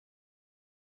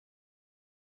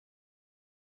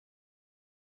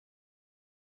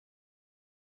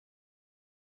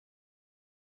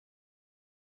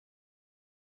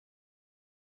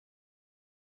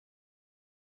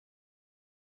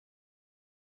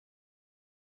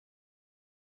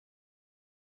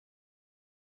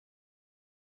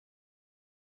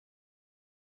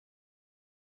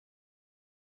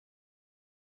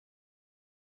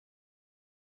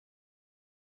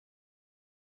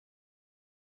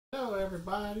Hello,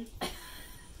 everybody.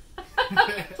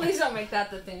 Please don't make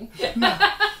that the thing. No.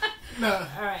 No.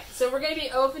 Alright, so we're going to be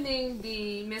opening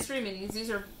the mystery minis. These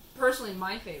are personally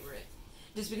my favorite,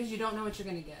 just because you don't know what you're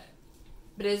going to get.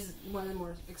 But it is one of the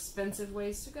more expensive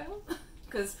ways to go,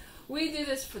 because we do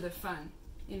this for the fun.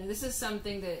 You know, this is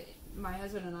something that my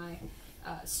husband and I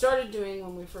started doing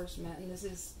when we first met, and this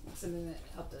is something that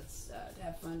helped us to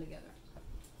have fun together.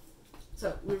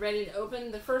 So, we're ready to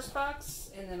open the first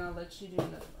box, and then I'll let you do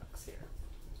another box here.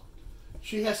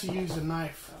 She has to use a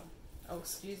knife. Oh,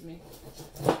 excuse me.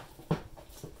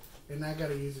 And I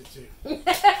gotta use it too.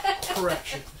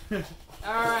 Correction.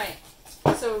 Alright,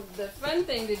 so the fun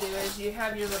thing to do is you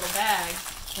have your little bag,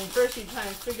 and first you try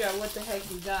and figure out what the heck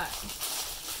you got.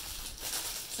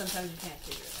 Sometimes you can't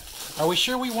figure it out. Are we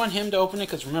sure we want him to open it?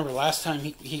 Because remember, last time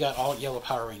he got all yellow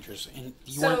Power Rangers. And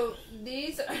you weren't...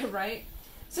 These are, right?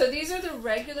 So these are the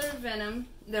regular Venom.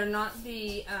 They're not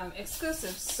the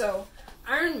exclusives. So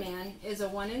Iron Man is a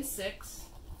 1 in 6.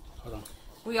 Hold on.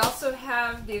 We also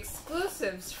have the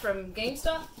exclusives from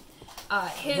GameStop.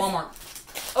 Walmart.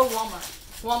 Oh,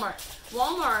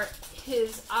 Walmart,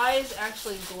 his eyes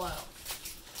actually glow.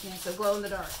 Yeah, so glow in the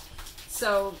dark.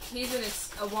 So he's a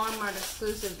Walmart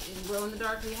exclusive in glow in the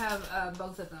dark. We have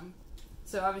both of them.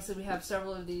 So obviously we have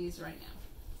several of these right now.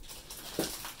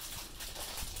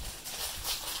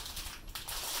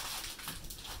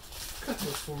 Cut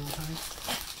those for me, honey.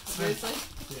 Seriously?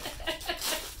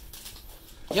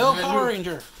 Yeah. Yellow Power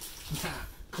Ranger. Nah,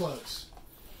 close.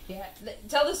 Yeah.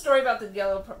 Tell the story about the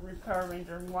yellow Power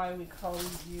Ranger and why we call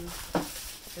you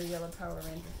the yellow Power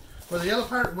Ranger. Well, the yellow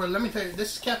Power... Well, let me tell you.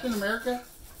 This is Captain America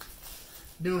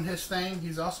doing his thing.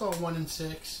 He's also a 1 in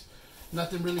 6.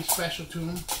 Nothing really special to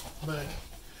him, but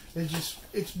it has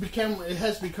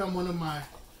become one of my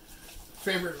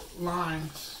favorite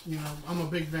lines. You know, I'm a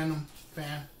big Venom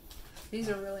fan. These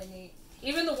are really neat.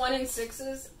 Even the 1 in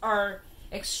 6s are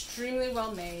extremely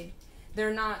well made.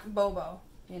 They're not Bobo,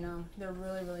 you know. They're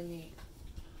really, really neat.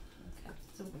 Okay,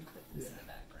 so we can put this in the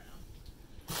background.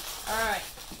 Alright.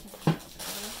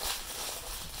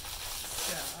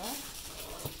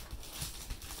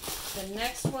 So, the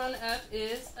next one up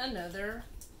is another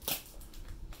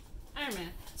Iron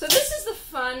Man. So this is the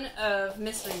fun of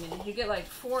mystery minis. You get like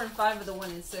 4 and 5 of the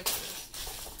 1 in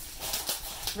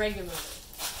 6s regularly.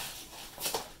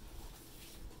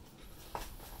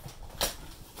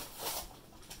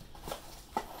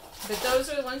 But those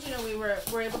are the ones, you know, we were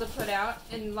able to put out,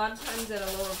 and a lot of times at a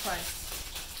lower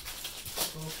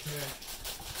price. Okay.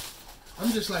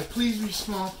 I'm just like, please be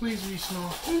small, please be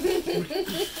small.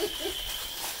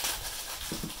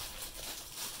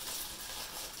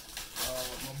 Oh,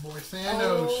 my boy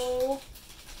Thanos. Oh.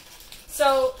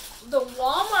 So, the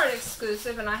Walmart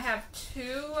exclusive, and I have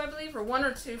 2, I believe, or 1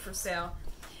 or 2 for sale.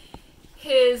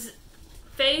 His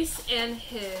face and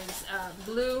his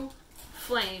blue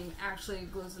flame actually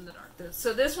glows in the dark.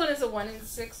 So this one is a 1 in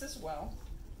 6 as well,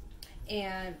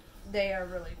 and they are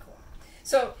really cool.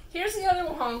 So here's the other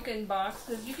honkin' box,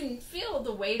 because you can feel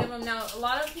the weight of them. Now, a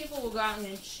lot of people will go out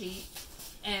and cheat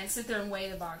and sit there and weigh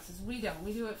the boxes. We don't.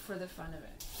 We do it for the fun of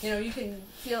it. You know, you can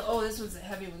feel, oh, this was a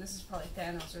heavy one. This is probably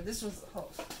Thanos, or this was the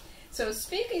Hulk. So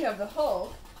speaking of the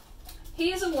Hulk,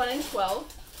 he is a 1 in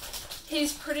 12.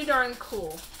 He's pretty darn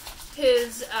cool.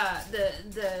 His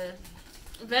the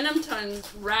Venom tongue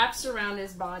wraps around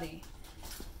his body,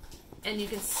 and you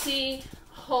can see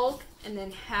Hulk, and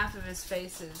then half of his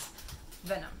face is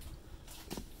Venom.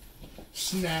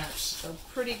 Snaps. So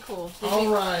pretty cool.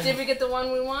 Alright. Did we get the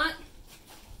one we want?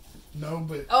 No,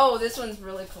 but... Oh, this one's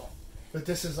really cool. But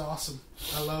this is awesome.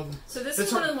 I love them. So this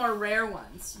is one of the more rare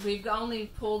ones. We've only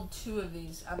pulled 2 of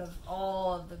these out of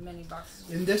all of the mini boxes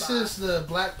we've And this bought. is the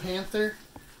Black Panther.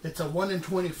 It's a 1 in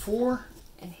 24.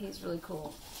 And he's really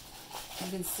cool. You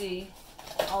can see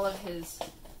all of his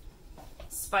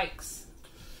spikes.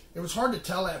 It was hard to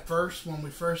tell at first when we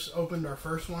first opened our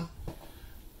first one.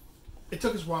 It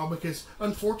took us a while because,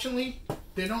 unfortunately,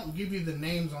 they don't give you the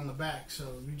names on the back.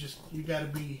 So you got to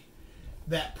be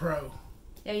that pro.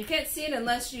 Yeah, you can't see it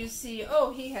unless you see,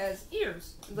 oh, he has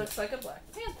ears. It looks like a Black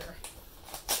Panther.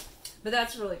 But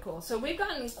that's really cool. So we've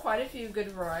gotten quite a few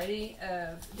good variety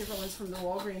of different ones from the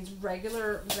Walgreens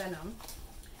regular Venom.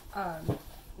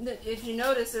 If you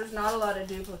notice, there's not a lot of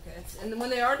duplicates. And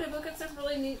when they are duplicates, they're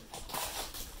really neat.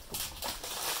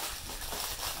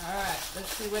 Alright,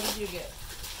 let's see, what did you get?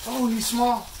 Oh, he's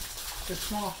small. It's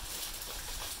small.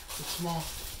 It's small.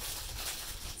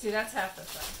 See, that's half the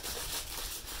fun.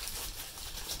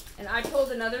 And I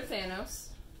pulled another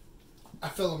Thanos. I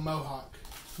feel a mohawk.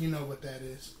 You know what that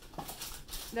is.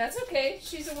 That's okay.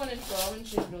 She's a 1 in 12, and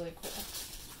she's really cool.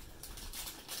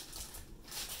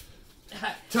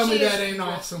 Tell me that ain't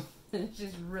awesome.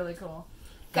 She's really cool.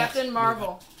 Captain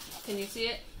Marvel. Can you see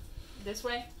it? This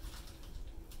way?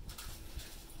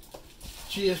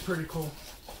 She is pretty cool.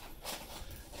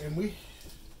 And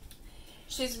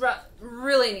she's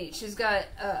really neat. She's got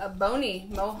a bony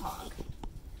mohawk.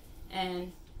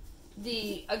 And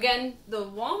the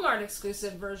Walmart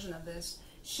exclusive version of this,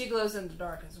 she glows in the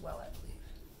dark as well, I believe.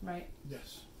 Right?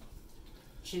 Yes.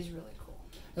 She's really cool.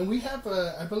 And we have,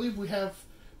 I believe we have,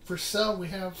 for sale, we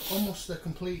have almost a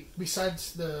complete,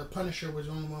 besides the Punisher was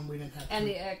the only one we didn't have. And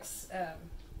the X...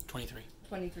 23.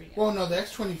 23. Yeah. Well, no, the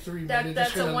X-23.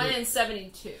 That's a 1 in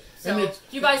 72. So and if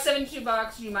you buy 72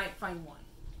 bucks, you might find one.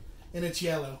 And it's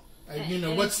yellow.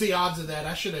 What's the odds of that?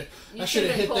 I should have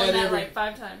hit that that like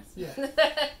 5 times. Yeah.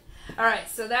 All right,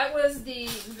 so that was the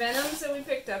Venoms that we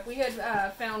picked up. We had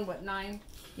found, 9?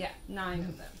 Yeah, 9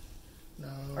 of them.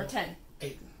 No. Or 10.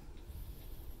 8.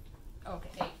 Okay,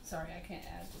 8. Sorry, I can't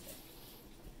add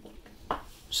today.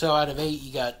 So out of 8,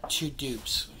 you got 2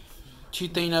 dupes. 2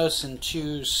 Thanos and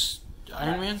 2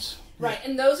 Iron Mans? Right,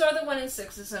 and those are the 1 in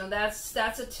 6s, so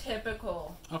that's a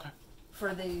typical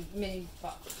for the mini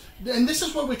box. And this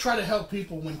is what we try to help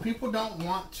people. When people don't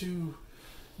want to,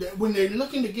 when they're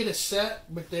looking to get a set,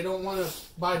 but they don't want to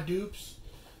buy dupes,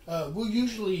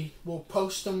 we'll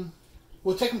post them.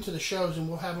 We'll take them to the shows and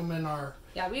we'll have them in our...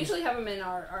 Yeah, we usually have them in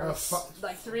our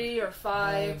 3 or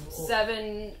 5,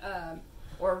 7,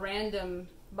 or random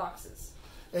boxes.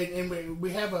 And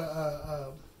we have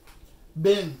a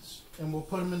bins, and we'll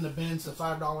put them in the bins, the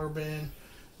 $5 bin,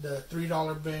 the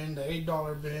 $3 bin, the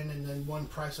 $8 bin, and then one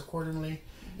price accordingly.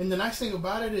 And the nice thing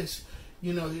about it is,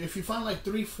 if you find like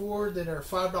 3, 4 that are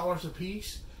 $5 a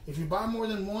piece, if you buy more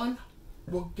than one,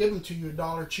 we'll give them to you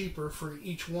 $1 cheaper for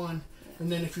each one.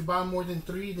 And then if you buy more than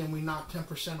 3, then we knock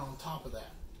 10% on top of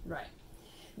that. Right.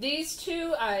 These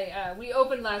 2, we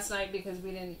opened last night because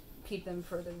we didn't keep them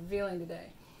for the revealing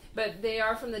today. But they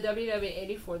are from the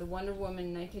WW84, the Wonder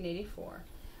Woman 1984.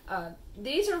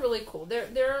 These are really cool.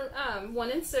 They're 1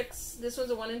 in 6. This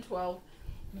one's a 1 in 12.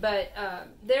 But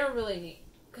they're really neat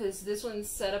because this one's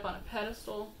set up on a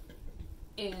pedestal,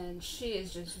 and she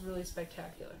is just really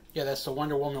spectacular. Yeah, that's the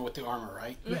Wonder Woman with the armor,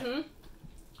 right? Mm-hmm.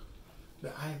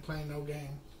 Yeah. I ain't playing no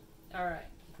game. All right.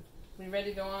 We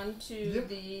ready to go on to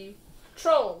the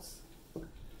trolls?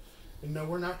 No,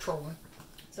 we're not trolling.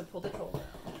 So pull the troll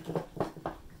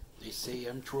out. They say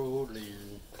I'm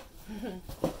trolling.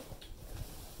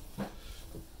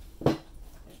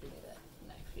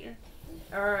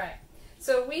 Alright,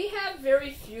 so we have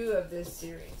very few of this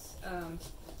series.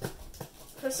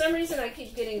 For some reason I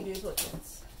keep getting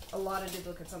duplicates. A lot of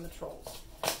duplicates on the trolls.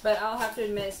 But I'll have to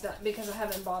admit it's not because I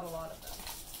haven't bought a lot of them.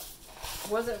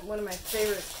 Wasn't one of my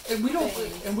favorite things.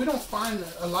 And we don't find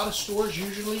a lot of stores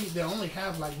usually, they only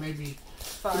have like maybe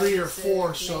 5 3 or 6,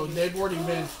 4, so maybe. they've already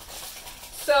been...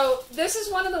 So this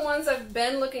is one of the ones I've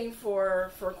been looking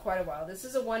for quite a while. This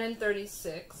is a 1 in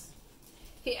 36.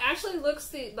 He actually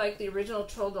looks like the original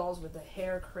Troll dolls with the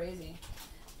hair crazy.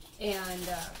 And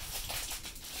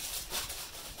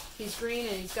he's green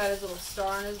and he's got his little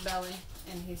star on his belly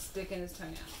and he's sticking his tongue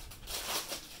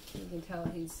out. You can tell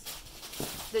he's...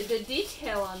 The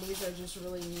detail on these are just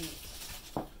really neat.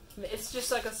 It's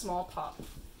just like a small pop.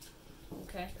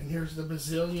 Okay. And here's the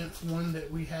bazillionth one that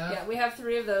we have. Yeah, we have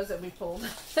 3 of those that we pulled.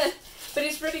 But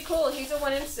he's pretty cool. He's a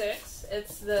 1 in 6.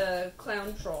 It's the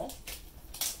clown troll.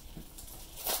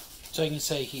 So you can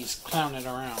say he's clowning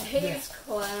around. He's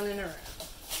clowning around.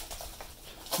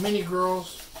 Many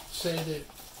girls say that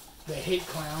they hate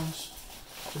clowns,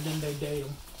 but then they date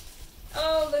them.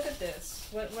 Oh, look at this.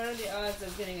 What are the odds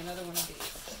of getting another one of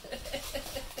these?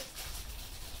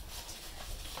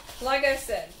 Like I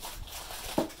said,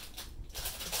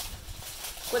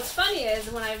 what's funny is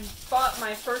when I bought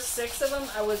my first 6 of them,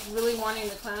 I was really wanting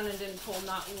the clown and didn't pull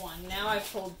not one. Now I've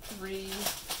pulled 3,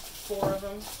 4 of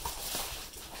them.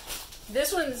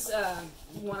 This one's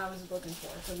one I was looking for.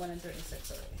 It's a 1 in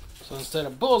 36 already. So instead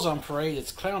of bulls on parade,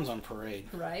 it's clowns on parade.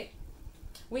 Right.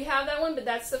 We have that one, but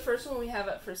that's the first one we have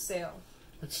up for sale.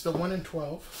 It's the 1 in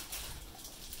 12.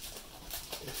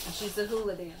 And she's the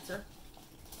hula dancer.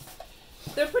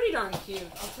 They're pretty darn cute,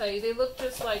 I'll tell you. They look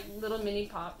just like little mini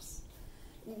pops.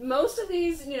 Most of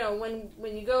these, when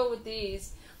you go with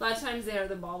these, a lot of times they are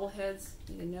the bobbleheads.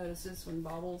 You can notice this one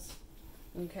bobbles.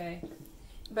 Okay.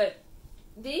 But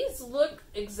these look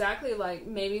exactly like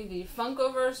maybe the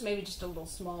Funkoverse, maybe just a little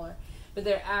smaller. But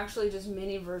they're actually just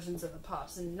mini versions of the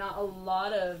pops. And not a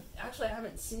lot of... Actually, I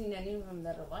haven't seen any of them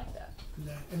that are like that.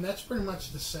 Yeah, and that's pretty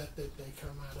much the set that they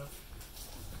come out of.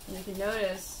 And if you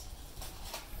notice,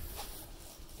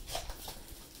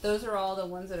 those are all the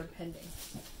ones that are pending.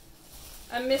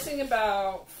 I'm missing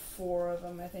about 4 of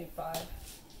them, I think 5.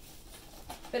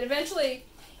 But eventually,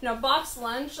 you know, Box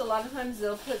Lunch, a lot of times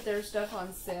they'll put their stuff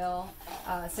on sale.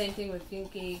 Same thing with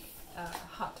Think Geek,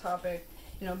 Hot Topic.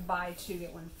 You know, buy 2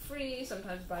 get 1 free.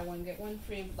 Sometimes buy 1 get 1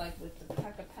 free, like with the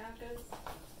Packas.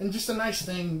 And just a nice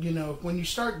thing, you know, when you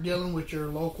start dealing with your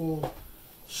local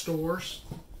stores,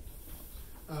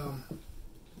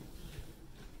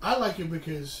 I like it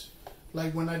because,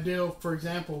 like when I deal, for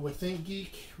example, with Think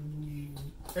Geek,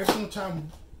 every single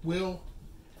time Will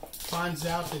finds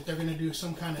out that they're going to do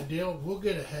some kind of deal, we'll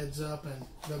get a heads up and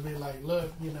they'll be like,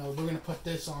 look, you know, we're going to put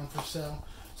this on for sale.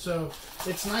 So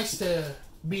it's nice to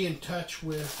be in touch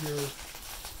with your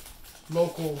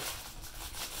local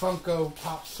Funko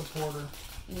Pop supporter.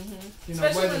 Mm-hmm. You know,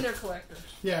 especially when they're collectors.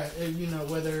 Yeah, you know,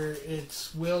 whether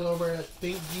it's Will over at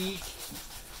Think Geek,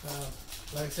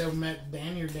 like I said, we met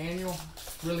Danny or Daniel,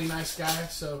 really nice guy.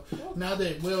 So now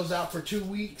that Will's out for 2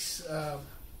 weeks,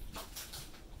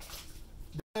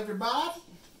 everybody,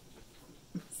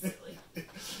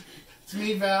 it's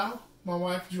me, Val, my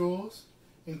wife Jules,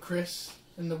 and Chris,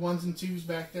 and the ones and twos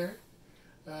back there.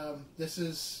 This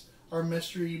is our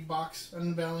mystery box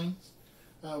unveilings.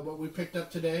 What we picked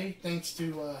up today, thanks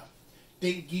to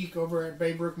Think Geek over at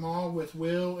Baybrook Mall with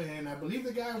Will, and I believe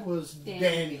the guy was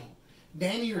Danny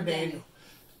or Daniel.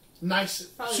 Nice,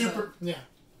 probably super, both. Yeah,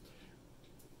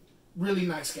 really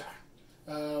nice guy.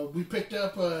 We picked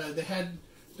up. They had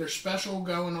their special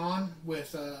going on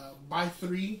with buy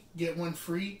 3 get 1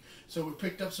 free. So we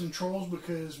picked up some trolls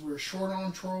because we're short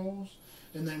on trolls,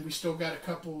 and then we still got a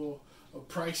couple of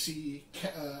pricey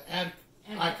ad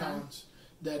icons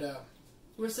that.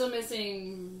 We're still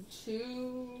missing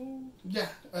 2. Yeah,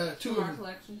 2 of our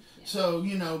collection. Yeah. So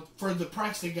you know, for the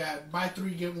price they got, buy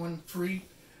 3 get 1 free.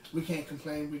 We can't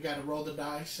complain. We got to roll the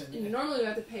dice. And normally we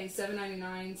have to pay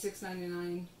 $7.99,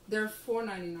 $6.99. They're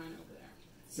 $4.99 over there.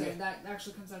 So that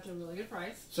actually comes out to a really good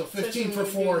price. So 15 for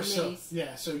 4. So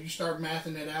yeah, so you start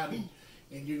mathing it out, and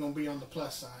you're gonna be on the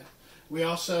plus side. We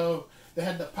also they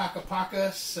had the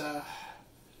Packas.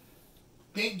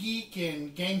 Think Geek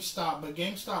and GameStop, but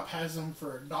GameStop has them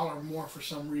for $1 more for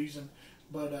some reason.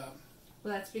 But well,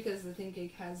 that's because the Think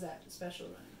Geek has that special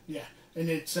running. Yeah, and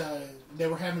it's they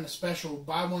were having a special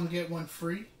buy 1 get 1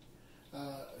 free.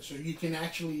 So you can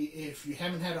actually, if you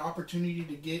haven't had an opportunity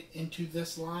to get into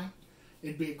this line,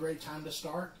 it'd be a great time to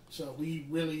start. So we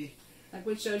really, like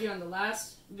we showed you on the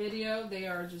last video, they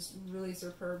are just really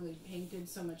superbly painted,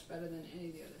 so much better than any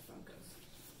of the other Funkos.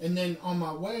 And then on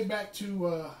my way back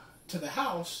to the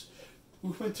house,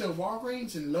 we went to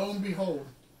Walgreens, and lo and behold,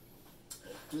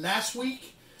 last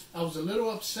week I was a little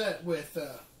upset with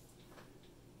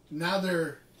now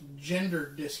they're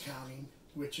gender discounting,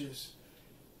 which is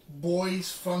boys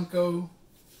Funko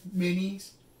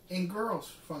Minis and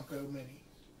girls Funko Minis.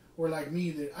 Or like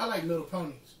me, that I like little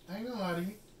ponies. I ain't gonna lie to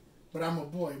you, but I'm a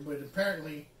boy. But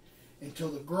apparently, until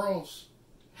the girls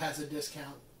has a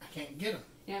discount, I can't get them.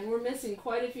 And we're missing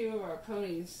quite a few of our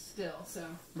ponies still, so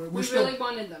we really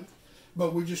wanted them.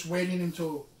 But we're just waiting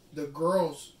until the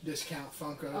girls discount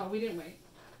Funko. Oh, we didn't wait.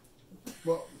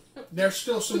 Well, there's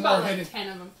still some we more bought like hidden. 10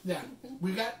 of them. Yeah,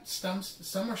 we got some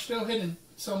are still hidden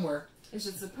somewhere. It's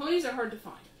just the ponies are hard to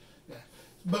find. Yeah,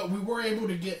 but we were able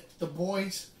to get the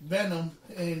boys Venom,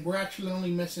 and we're actually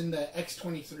only missing the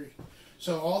X-23.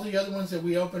 So all the other ones that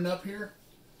we opened up here,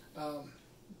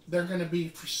 they're going to be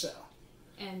for sale.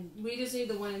 And we just need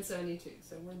the 1 in 72,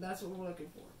 so that's what we're looking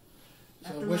for.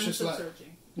 So After months of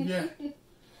searching. Yeah,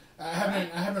 I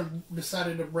haven't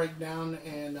decided to break down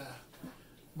and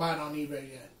buy it on eBay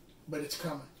yet, but it's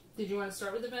coming. Did you want to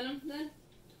start with the Venom then?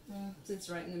 Since it's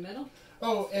right in the middle.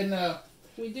 Oh, and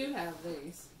we do have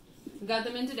these. We got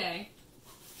them in today.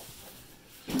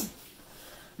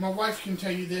 My wife can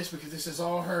tell you this because this is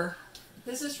all her.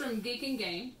 This is from Geek and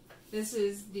Game. This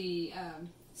is the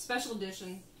special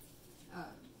edition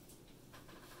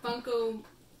Funko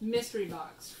mystery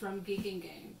box from Geek and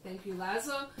Game. Thank you,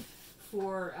 Lazo,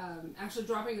 for actually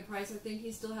dropping the price. I think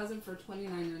he still has them for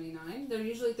 $29.99. They're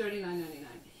usually $39.99.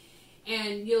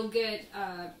 And you'll get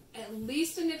at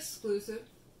least an exclusive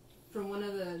from one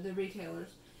of the retailers.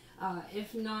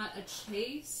 If not a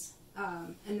chase,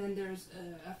 and then there's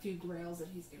a few grails that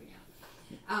he's giving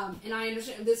out. And I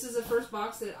understand this is the first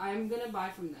box that I'm going to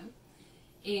buy from them.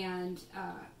 And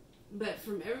but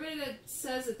from everybody that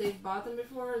says that they've bought them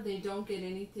before, they don't get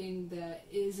anything that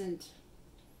isn't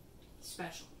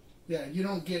special. Yeah, you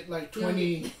don't get like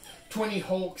 20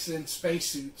 Hulks in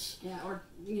spacesuits. Yeah, or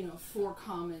 4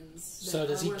 commons. So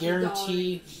does he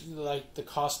guarantee like the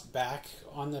cost back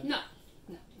on the? No.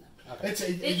 Okay.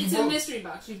 It's a mystery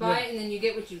box. You buy it and then you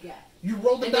get what you get. You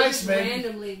roll the dice, man.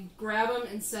 Randomly grab them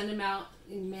and send them out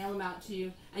and mail them out to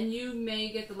you, and you may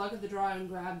get the luck of the draw and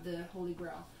grab the Holy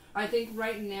Grail. I think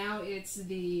right now it's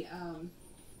the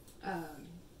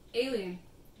Alien,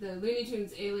 the Looney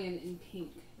Tunes Alien in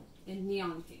pink, in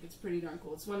neon pink. It's pretty darn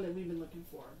cool. It's one that we've been looking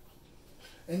for.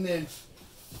 And then,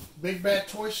 Big Bad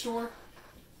Toy Store.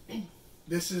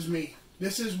 This is me.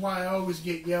 This is why I always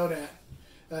get yelled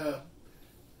at.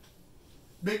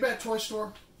 Big Bad Toy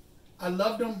Store. I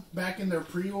loved them back in their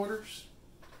pre-orders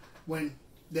when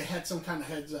they had some kind of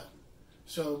heads up.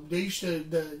 So they used to,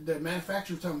 the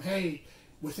manufacturer would tell them, hey,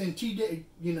 within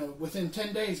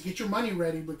 10 days, get your money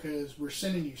ready because we're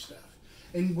sending you stuff.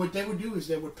 And what they would do is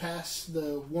they would pass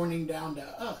the warning down to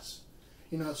us.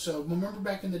 So remember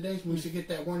back in the days when we used to get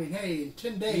that warning, hey, in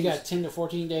 10 days. You got 10 to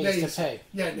 14 days to pay.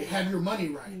 Yeah, to have your money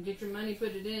right. And get your money,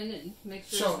 put it in, and make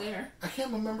sure it's there. I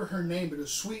can't remember her name, but it was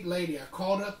a sweet lady. I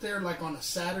called up there like on a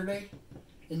Saturday,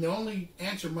 and they only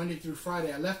answer Monday through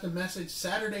Friday. I left a message.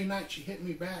 Saturday night, she hit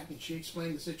me back, and she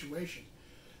explained the situation.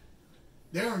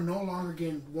 They are no longer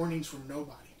getting warnings from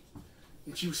nobody.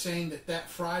 And she was saying that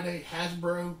Friday,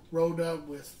 Hasbro rolled up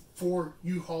with 4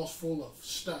 U-Hauls full of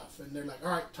stuff. And they're like,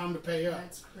 all right, time to pay up.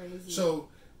 That's crazy. So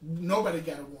nobody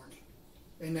got a warning.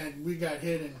 And then we got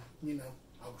hit and,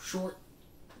 I was short.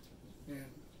 And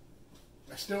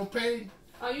I still paid.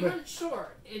 Oh, you weren't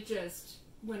short. It just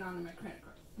went onto my credit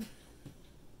card.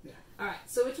 Yeah. All right,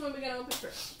 so which one we going to open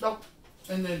first? Nope.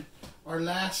 And then our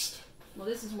last... Well,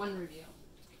 this is one review.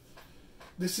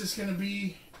 This is going to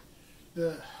be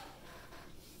the...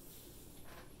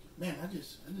 Man, I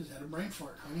just had a brain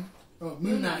fart, honey. Oh,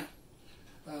 Moon Knight.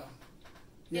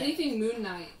 Yeah. Anything Moon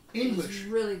Knight English is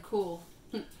really cool.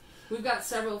 We've got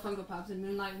several Funko Pops in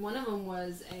Moon Knight. One of them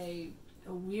was a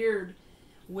weird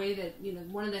way that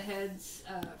one of the heads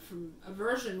from a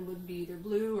version would be either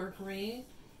blue or green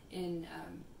and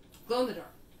glow in the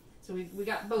dark. So we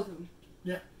got both of them.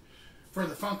 Yeah, for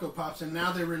the Funko Pops, and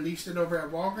now they released it over at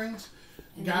Walgreens.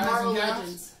 And Guys Marvel and gals,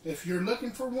 Legends. If you're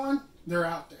looking for one, they're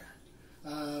out there.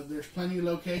 There's plenty of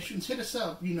locations. Hit us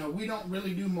up. We don't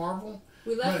really do Marvel.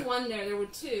 We left one there. There were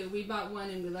 2. We bought one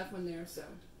and we left one there. So.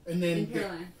 And then in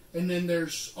Pearland. And then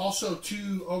there's also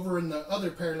 2 over in the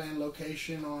other Pearland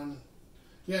location on,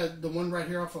 the one right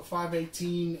here off of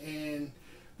 518 and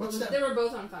what's that? They were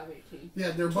both on 518.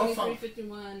 Yeah, they're both on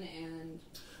 2351 and.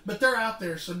 But they're out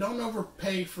there, so don't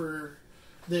overpay for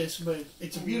this. But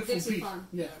it's a beautiful Dixie piece. Farm.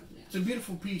 Yeah, it's a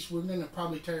beautiful piece. We're gonna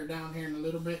probably tear it down here in a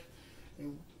little bit.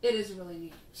 And it is really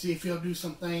neat. See if he'll do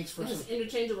some things for it has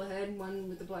interchangeable head, one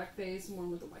with the black face and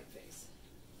one with the white face.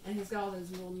 And he's got all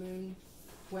those little moon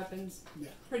weapons. Yeah.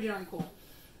 Pretty darn cool.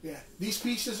 Yeah. These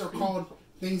pieces are called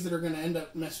things that are going to end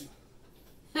up missing.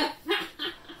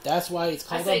 That's why it's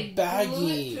called a baggie. Glue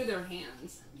it to their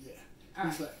hands. Yeah. All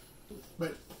right.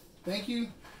 But thank you.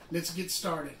 Let's get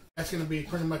started. That's going to be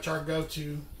pretty much our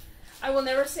go-to. I will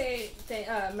never say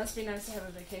must be nice to have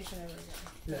a vacation ever again.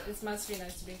 Yeah. It must be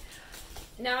nice to be.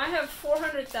 Now I have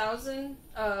 400,000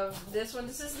 of this one.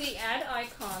 This is the Ad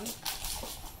Icon.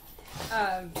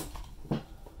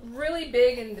 Really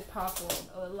big in the pop world.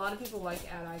 A lot of people like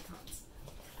Ad Icons.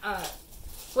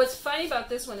 What's funny about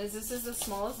this one is this is the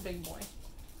smallest big boy.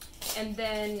 And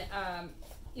then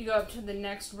you go up to the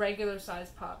next regular size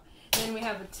pop. And then we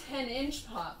have a 10-inch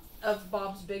pop of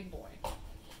Bob's Big Boy.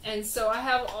 And so I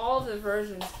have all the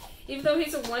versions. Even though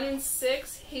he's a 1 in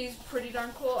 6, he's pretty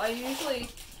darn cool. I usually,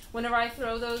 whenever I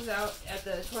throw those out at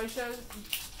the toy shows,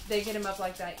 they get him up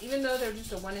like that. Even though they're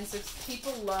just a 1 in 6,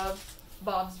 people love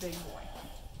Bob's Big Boy.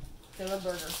 They love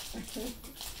burger.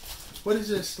 What is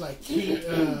this like?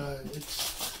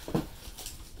 It's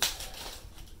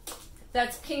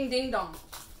That's King Ding Dong.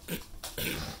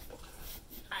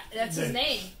 That's his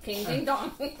name, King Ding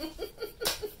Dong.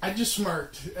 I just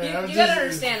smirked. You gotta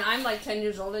understand, I'm like 10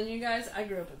 years older than you guys. I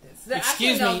grew up with this.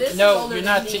 Excuse Actually, me. this No, is older you're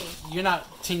not. than me. You're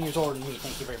not 10 years older than me.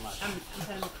 Thank you very much.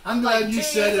 I'm glad like you 2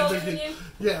 said years it older because than you?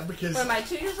 yeah, because What, am I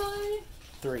 2 years older than you?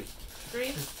 3.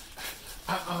 3?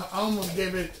 I almost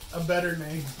gave it a better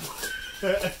name.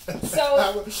 So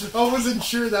I wasn't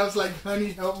sure. That was like,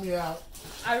 honey, help me out.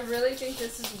 I really think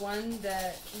this is one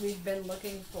that we've been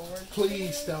looking forward to.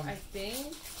 Please tell me. I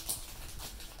think.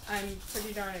 I'm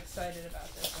pretty darn excited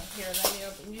about this one. Here, let me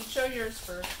open. You show yours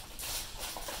first.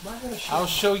 I'll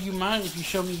show you mine if you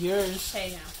show me yours.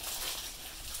 Hey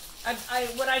now.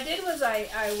 What I did was I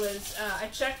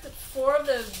checked 4 of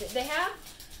the. They have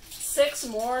 6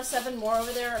 more, 7 more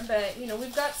over there, but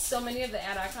we've got so many of the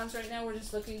Ad Icons right now. We're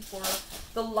just looking for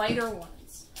the lighter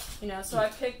ones. So I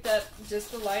picked up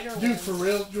just the lighter ones. Dude, for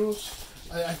real, Jules,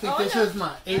 I think this is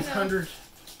my 800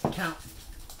 count.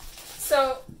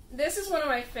 So this is one of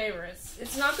my favorites.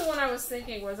 It's not the one I was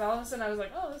thinking was. All of a sudden I was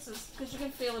like, oh, this is, because you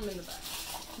can feel him in the back.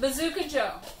 Bazooka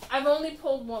Joe. I've only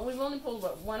pulled one. We've only pulled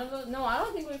what, one of those? No, I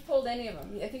don't think we've pulled any of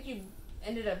them. I think you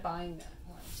ended up buying that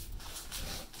one.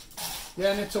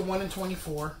 Yeah, and it's a 1 in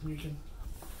 24. You can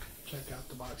check out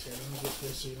the box here. Let me get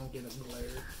this so you don't get a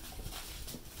glare.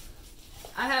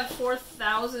 I have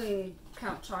 4,000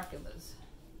 Count Choculas.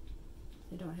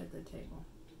 They don't hit the table.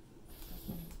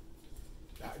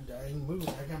 I ain't moving.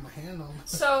 I got my hand on it.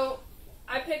 So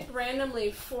I picked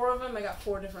randomly 4 of them. I got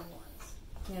 4 different ones.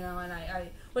 You know, and I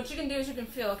what you can do is you can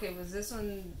feel, okay, was this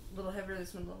one a little heavier,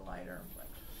 this one a little lighter?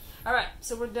 Alright,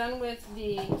 so we're done with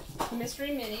the mystery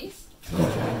minis.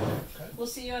 Okay. We'll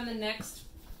see you on the next